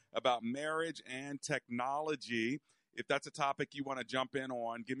today about marriage and technology. If that's a topic you want to jump in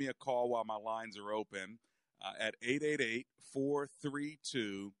on, give me a call while my lines are open at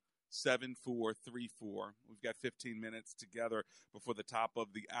 888-432-7434. We've got 15 minutes together before the top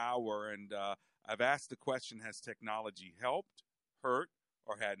of the hour, and I've asked the question, has technology helped, hurt,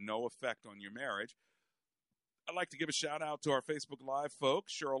 or had no effect on your marriage? I'd like to give a shout-out to our Facebook Live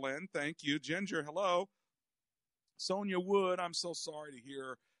folks. Cheryl Lynn, thank you. Ginger, hello. Sonia Wood, I'm so sorry to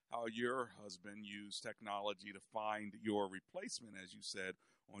hear how your husband used technology to find your replacement, as you said,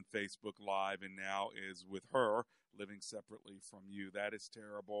 on Facebook Live, and now is with her, living separately from you. That is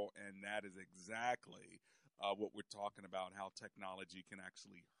terrible, and that is exactly what we're talking about, how technology can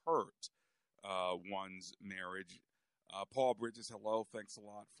actually hurt one's marriage. Paul Bridges, hello. Thanks a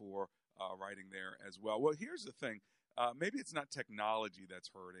lot for writing there as well. Well, here's the thing. Maybe it's not technology that's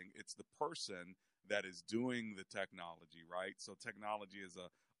hurting. It's the person that is doing the technology, right? So technology is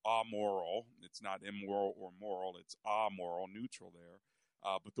amoral. It's not immoral or moral. It's amoral, neutral there.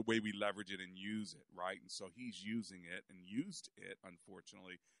 But the way we leverage it and use it, right? And so he's using it and used it,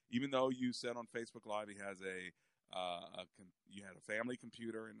 unfortunately. Even though you said on Facebook Live he has you had a family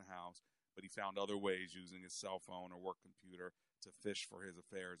computer in the house, but he found other ways using his cell phone or work computer to fish for his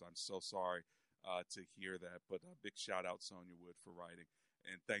affairs. I'm so sorry to hear that, but a big shout out, Sonia Wood, for writing,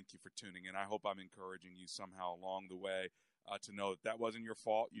 and thank you for tuning in. I hope I'm encouraging you somehow along the way to know that wasn't your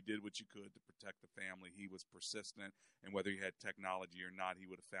fault. You did what you could to protect the family. He was persistent, and whether he had technology or not, he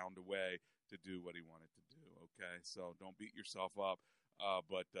would have found a way to do what he wanted to do, okay? So don't beat yourself up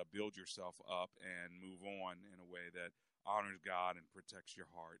but build yourself up and move on in a way that honors God and protects your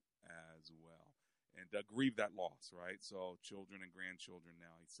heart as well. And grieve that loss, right? So children and grandchildren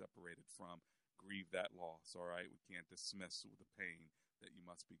now he's separated from. Grieve that loss, all right? We can't dismiss the pain that you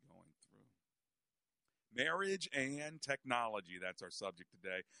must be going through. Marriage and technology, that's our subject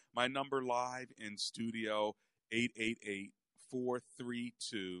today. My number live in studio,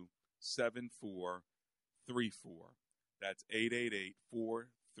 888-432-7434. That's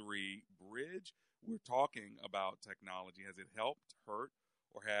 888-43-BRIDGE. We're talking about technology. Has it helped, hurt,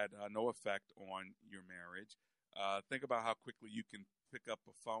 or had no effect on your marriage? Think about how quickly you can pick up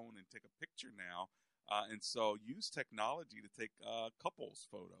a phone and take a picture now. And so use technology to take couples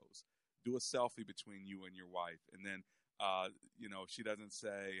photos. Do a selfie between you and your wife. And then, she doesn't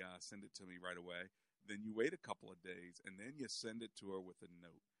say, send it to me right away. Then you wait a couple of days, and then you send it to her with a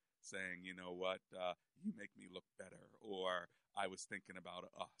note saying, you know what, you make me look better, or I was thinking about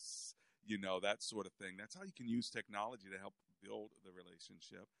us, that sort of thing. That's how you can use technology to help build the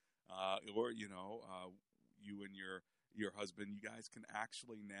relationship. You and your husband, you guys can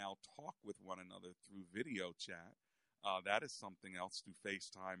actually now talk with one another through video chat. That is something else through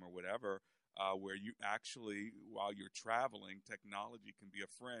FaceTime or whatever, where you actually, while you're traveling, technology can be a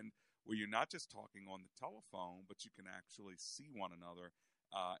friend where you're not just talking on the telephone, but you can actually see one another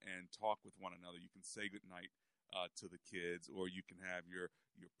and talk with one another. You can say goodnight to the kids, or you can have your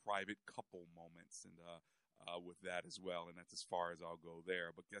private couple moments and with that as well. And that's as far as I'll go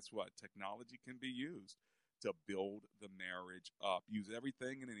there. But guess what? Technology can be used to build the marriage up. Use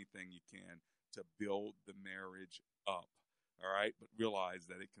everything and anything you can to build the marriage up. All right? But realize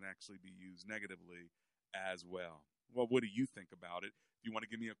that it can actually be used negatively as well. Well, what do you think about it? If you want to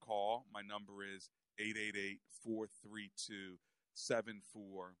give me a call, my number is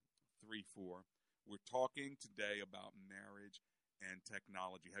 888-432-7434. We're talking today about marriage and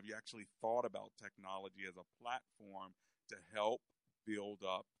technology. Have you actually thought about technology as a platform to help build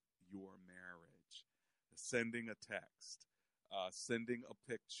up your marriage? Sending a text, sending a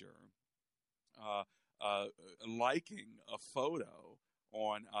picture, liking a photo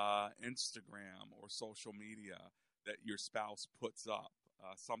on Instagram or social media that your spouse puts up,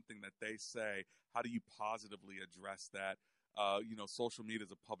 something that they say. How do you positively address that? Social media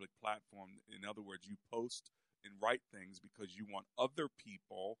is a public platform. In other words, you post and write things because you want other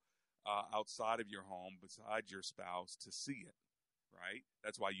people outside of your home, besides your spouse, to see it, right?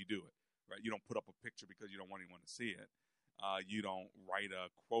 That's why you do it, right? You don't put up a picture because you don't want anyone to see it. You don't write a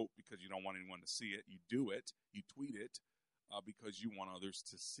quote because you don't want anyone to see it. You do it, you tweet it because you want others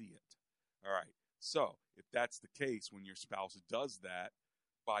to see it. All right. So if that's the case, when your spouse does that,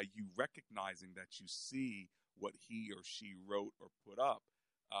 by you recognizing that you see what he or she wrote or put up,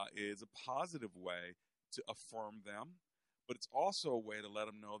 is a positive way to affirm them, but it's also a way to let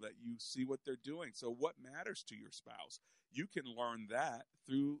them know that you see what they're doing. So what matters to your spouse? You can learn that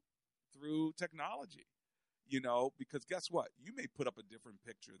through technology, because guess what? You may put up a different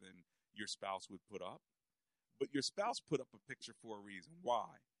picture than your spouse would put up, but your spouse put up a picture for a reason.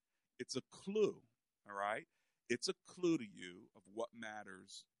 Why? It's a clue, all right? It's a clue to you of what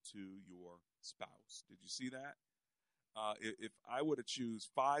matters to your spouse. Did you see that? If I were to choose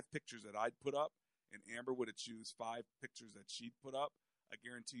 5 pictures that I'd put up, and Amber would have choose 5 pictures that she'd put up, I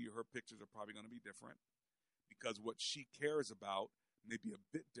guarantee you her pictures are probably going to be different, because what she cares about may be a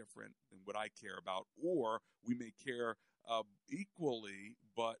bit different than what I care about, or we may care equally,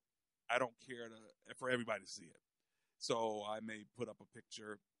 but I don't care for everybody to see it. So I may put up a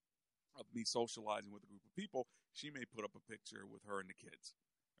picture of me socializing with a group of people. She may put up a picture with her and the kids.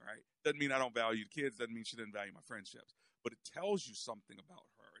 All right. Doesn't mean I don't value the kids. Doesn't mean she didn't value my friendships. But it tells you something about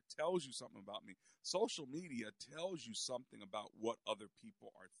her. It tells you something about me. Social media tells you something about what other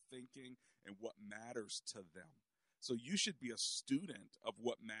people are thinking and what matters to them. So you should be a student of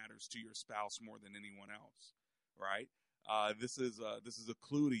what matters to your spouse more than anyone else. Right. This is a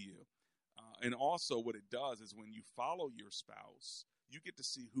clue to you. And also what it does is when you follow your spouse, you get to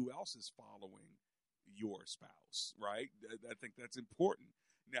see who else is following your spouse, right? I think that's important.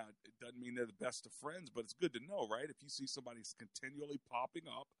 Now, it doesn't mean they're the best of friends, but it's good to know, right? If you see somebody's continually popping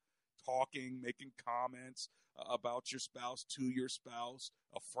up, talking, making comments about your spouse, to your spouse,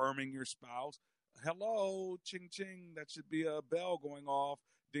 affirming your spouse, hello, ching, ching, that should be a bell going off.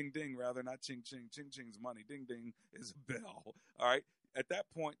 Ding, ding, rather, not ching, ching. Ching, ching's money. Ding, ding is a bell, all right? At that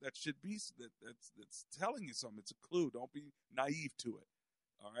point, that should be, that's telling you something. It's a clue. Don't be naive to it.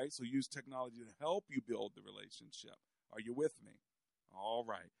 All right. So use technology to help you build the relationship. Are you with me? All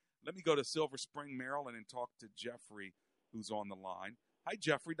right. Let me go to Silver Spring, Maryland, and talk to Jeffrey, who's on the line. Hi,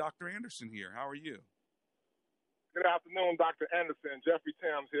 Jeffrey. Dr. Anderson here. How are you? Good afternoon, Dr. Anderson. Jeffrey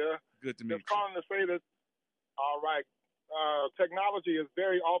Thames here. Good to meet you. Just calling to say that, all right, technology is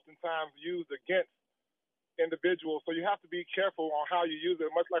very oftentimes used against individuals, so you have to be careful on how you use it,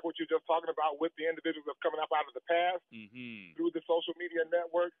 much like what you're just talking about with the individuals that's coming up out of the past through the social media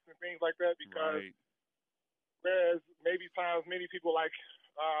networks and things like that, because whereas maybe times many people like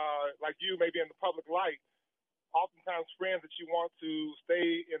you may be in the public light, oftentimes friends that you want to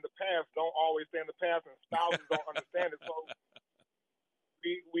stay in the past don't always stay in the past, and spouses don't understand it. So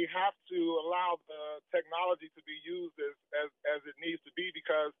we have to allow the technology to be used as it needs to be,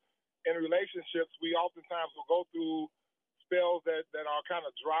 because in relationships, we oftentimes will go through spells that are kind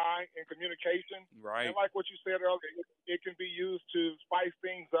of dry in communication. Right. And like what you said earlier, it can be used to spice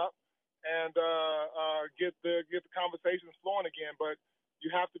things up and get the conversations flowing again. But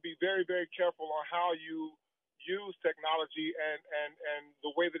you have to be very, very careful on how you use technology and the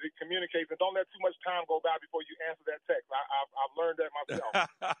way that it communicates, and don't let too much time go by before you answer that text. I've learned that myself.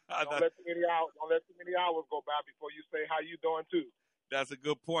 Don't let too many hours go by before you say how you doing too. That's a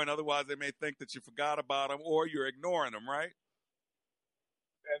good point. Otherwise, they may think that you forgot about them or you're ignoring them, right?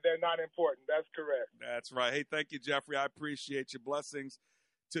 And they're not important. That's correct. That's right. Hey, thank you, Jeffrey. I appreciate your blessings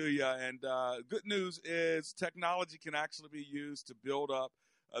to you. And good news is technology can actually be used to build up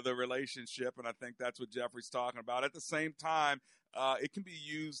the relationship, and I think that's what Jeffrey's talking about. At the same time, it can be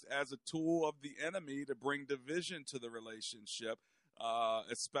used as a tool of the enemy to bring division to the relationship,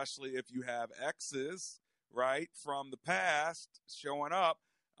 especially if you have exes, right, from the past showing up.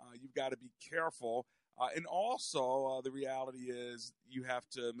 You've got to be careful. And also, the reality is you have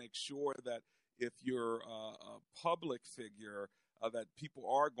to make sure that if you're a public figure, that people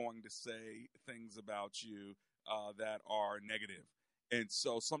are going to say things about you that are negative. And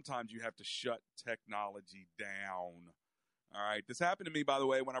so sometimes you have to shut technology down. All right. This happened to me, by the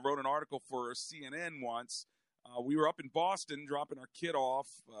way, when I wrote an article for CNN once. We were up in Boston dropping our kid off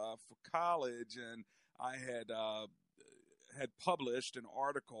for college, and I had published an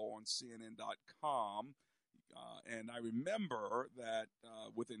article on CNN.com. And I remember that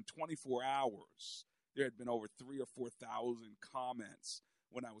within 24 hours, there had been over 3,000 or 4,000 comments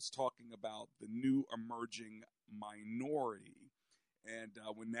when I was talking about the new emerging minority. And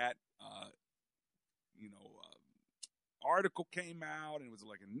when that, article came out and it was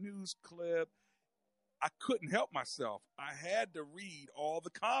like a news clip, I couldn't help myself. I had to read all the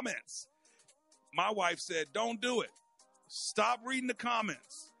comments. My wife said, don't do it. Stop reading the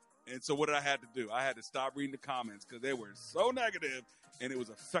comments. And so what did I have to do? I had to stop reading the comments because they were so negative and it was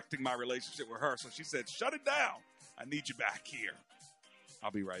affecting my relationship with her. So she said, shut it down. I need you back here.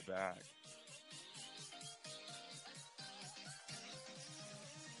 I'll be right back.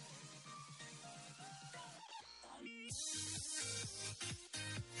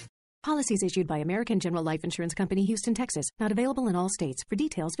 Policies issued by American General Life Insurance Company, Houston, Texas. Not available in all states. For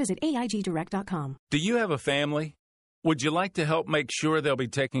details, visit AIGdirect.com. Do you have a family? Would you like to help make sure they'll be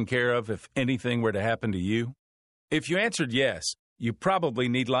taken care of if anything were to happen to you? If you answered yes, you probably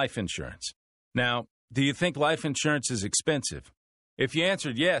need life insurance. Now, do you think life insurance is expensive? If you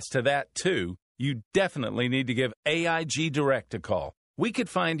answered yes to that too, you definitely need to give AIG Direct a call. We could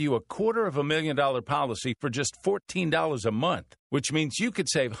find you a $250,000 policy for just $14 a month, which means you could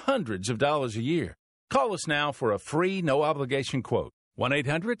save hundreds of dollars a year. Call us now for a free, no-obligation quote.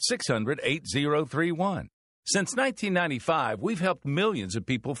 1-800-600-8031. Since 1995, we've helped millions of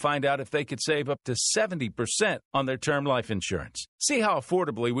people find out if they could save up to 70% on their term life insurance. See how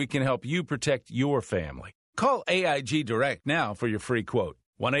affordably we can help you protect your family. Call AIG Direct now for your free quote.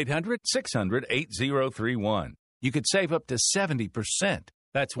 1-800-600-8031. You could save up to 70%.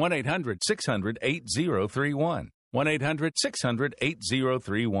 That's 1-800-600-8031.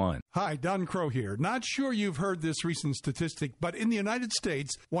 1-800-600-8031. Hi, Don Crow here. Not sure you've heard this recent statistic, but in the United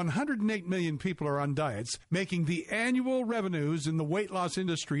States, 108 million people are on diets, making the annual revenues in the weight loss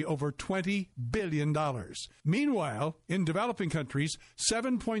industry over $20 billion. Meanwhile, in developing countries,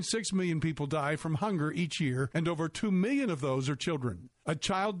 7.6 million people die from hunger each year, and over 2 million of those are children. A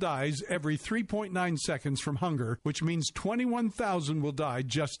child dies every 3.9 seconds from hunger, which means 21,000 will die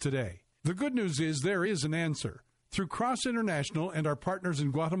just today. The good news is there is an answer. Through Cross International and our partners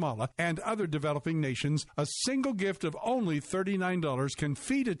in Guatemala and other developing nations, a single gift of only $39 can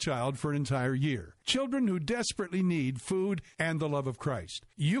feed a child for an entire year. Children who desperately need food and the love of Christ.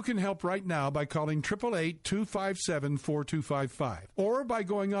 You can help right now by calling 888-257-4255 or by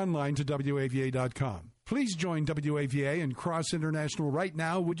going online to WAVA.com. Please join WAVA and Cross International right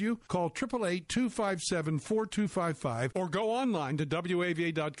now, would you? Call 888-257-4255 or go online to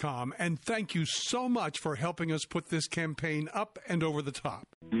WAVA.com, and thank you so much for helping us put this campaign up and over the top.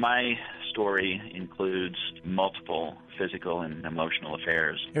 My story includes multiple physical and emotional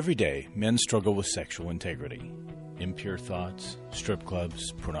affairs. Every day, men struggle with sexual integrity. Impure thoughts, strip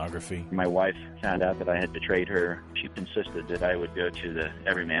clubs, pornography. My wife found out that I had betrayed her. She insisted that I would go to the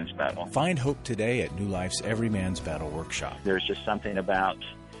Every Man's Battle. Find hope today at New Life's Every Man's Battle workshop. There's just something about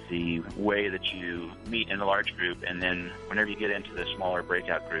the way that you meet in a large group, and then whenever you get into the smaller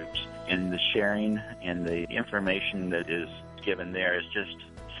breakout groups, and the sharing and the information that is given there is just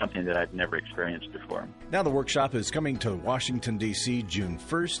something that I've never experienced before. Now the workshop is coming to Washington, D.C. June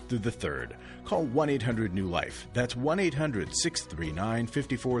 1st through the 3rd. Call 1-800-NEW-LIFE. That's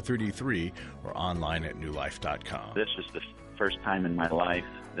 1-800-639-5433 or online at newlife.com. This is the first time in my life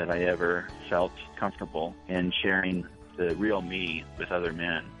that I ever felt comfortable in sharing the real me with other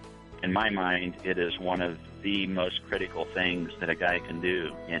men. In my mind, it is one of the most critical things that a guy can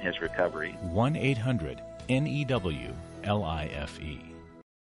do in his recovery. 1-800-NEW-LIFE.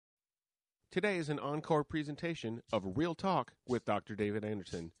 Today is an encore presentation of Real Talk with Dr. David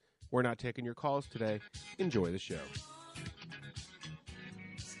Anderson. We're not taking your calls today. Enjoy the show.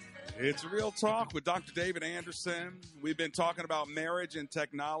 It's Real Talk with Dr. David Anderson. We've been talking about marriage and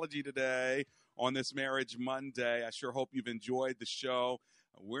technology today on this Marriage Monday. I sure hope you've enjoyed the show.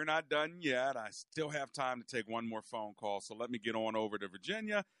 We're not done yet. I still have time to take one more phone call, so let me get on over to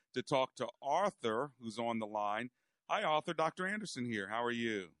Virginia to talk to Arthur, who's on the line. Hi, Arthur. Dr. Anderson here. How are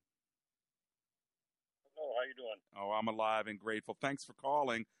you? Hello. How you doing? Oh, I'm alive and grateful. Thanks for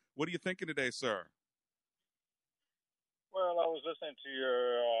calling. What are you thinking today, sir? Well, I was listening to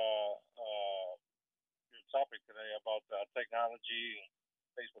your topic today about technology,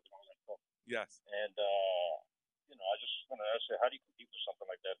 Facebook, and all that stuff. Yes. And I just want to ask you, how do you compete with something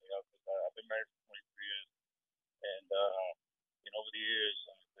like that? Because I've been married for 23 years, and over the years,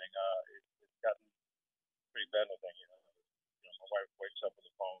 it's gotten pretty bad. I think my wife wakes up with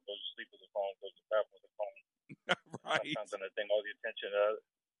the phone, goes to sleep with the phone, goes to the bathroom with the phone. Right. Sometimes I think all the attention.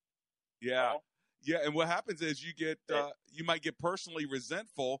 Yeah. Yeah, and what happens is you get you might get personally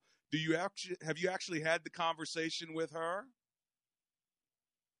resentful. Have you actually had the conversation with her?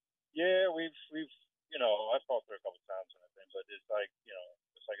 Yeah, we've I've talked to her a couple of times and everything, but it's like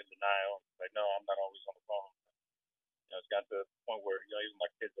it's like a denial. It's like, no, I'm not always on the phone. It's got to the point where even my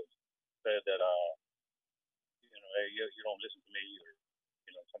kids have said that hey, you don't listen to me, or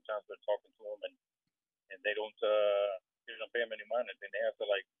sometimes they're talking to them and they don't pay them any mind, and then they have to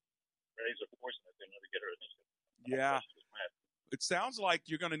raise their voice and they never get her attention. Yeah. It sounds like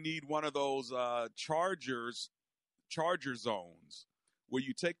you're going to need one of those charger zones where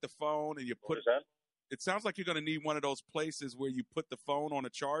you take the phone and you put it. It sounds like you're going to need one of those places where you put the phone on a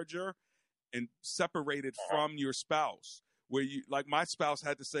charger and separate it from your spouse. Where you, like my spouse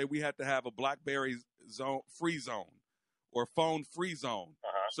had to say, we had to have a BlackBerry free zone or phone free zone.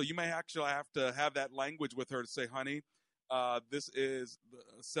 So you may actually have to have that language with her to say, honey, this is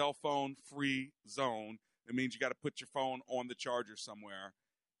the cell phone free zone. It means you got to put your phone on the charger somewhere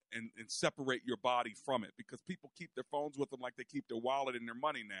and separate your body from it, because people keep their phones with them like they keep their wallet and their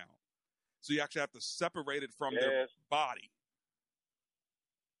money now. So you actually have to separate it from their body.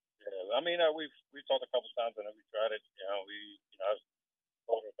 Yeah, I mean, we've talked a couple of times and we tried it. I've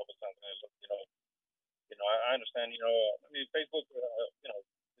told her a couple of times, and I understand. I mean, Facebook, is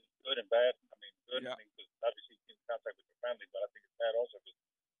good and bad. I mean, good. Yeah. I mean, because obviously you keep in contact with your family, but I think it's bad also because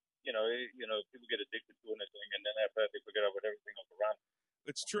people get addicted to anything, and then after that they forget about everything else around them.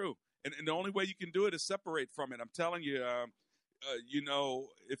 It's true, and the only way you can do it is separate from it. I'm telling you.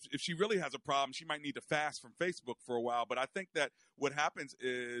 If she really has a problem, she might need to fast from Facebook for a while. But I think that what happens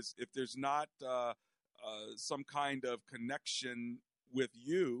is if there's not some kind of connection with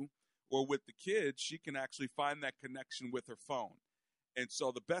you or with the kids, she can actually find that connection with her phone. And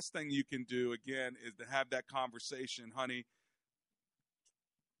so the best thing you can do, again, is to have that conversation. Honey,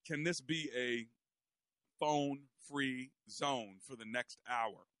 can this be a phone-free zone for the next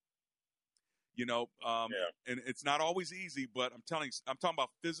hour? And it's not always easy, but I'm talking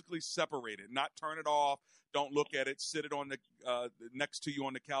about physically separated, not turn it off. Don't look at it, sit it on the, next to you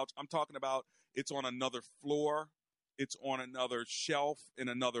on the couch. I'm talking about it's on another floor. It's on another shelf in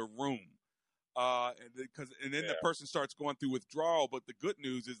another room. And then the person starts going through withdrawal. But the good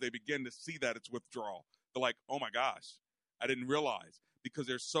news is they begin to see that it's withdrawal. They're like, oh my gosh, I didn't realize, because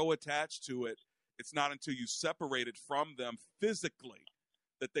they're so attached to it. It's not until you separate it from them physically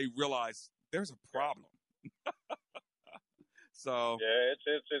that they realize there's a problem. So yeah,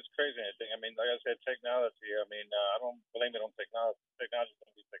 it's crazy. I mean, like I said, technology. I mean, I don't blame it on technology. Technology is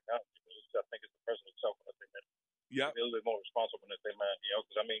going to be technology. I think it's the person itself. I think that be a little bit more responsible in their mind.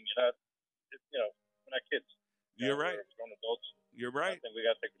 Because I mean, we're not kids. You're right. We're grown adults. You're right. I think we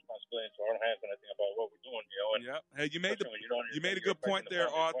got to take responsibility into our own hands and I think about what we're doing, you know. And Hey, you made a good point there,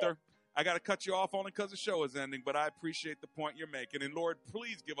 Arthur. I got to cut you off only because the show is ending, but I appreciate the point you're making. And, Lord,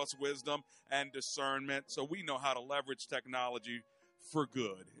 please give us wisdom and discernment so we know how to leverage technology for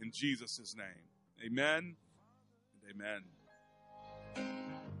good. In Jesus' name, amen and amen.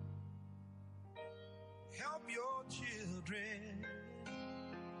 Help your children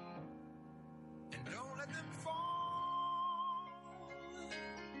and don't let them fall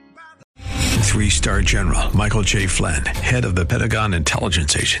by the 3-star General Michael J. Flynn, head of the Pentagon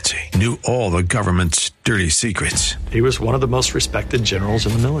Intelligence Agency, knew all the government's dirty secrets. He was one of the most respected generals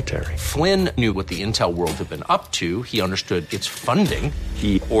in the military. Flynn knew what the intel world had been up to. He understood its funding.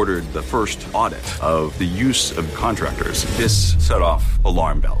 He ordered the first audit of the use of contractors. This set off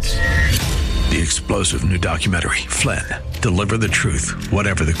alarm bells. The explosive new documentary, Flynn, Deliver the Truth,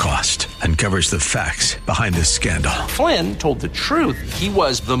 Whatever the Cost, uncovers the facts behind this scandal. Flynn told the truth. He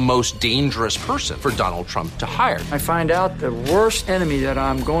was the most dangerous person for Donald Trump to hire. I find out the worst enemy that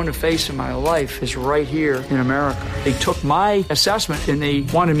I'm going to face in my life is right here in America. They took my assessment and they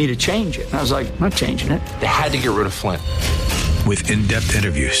wanted me to change it. And I was like, I'm not changing it. They had to get rid of Flynn. With in-depth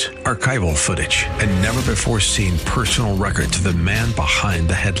interviews, archival footage, and never-before-seen personal records of the man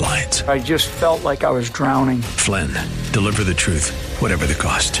behind the headlines. I just felt like I was drowning. Flynn, Deliver the Truth, Whatever the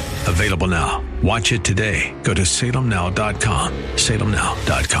Cost. Available now. Watch it today. Go to salemnow.com.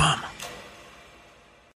 salemnow.com.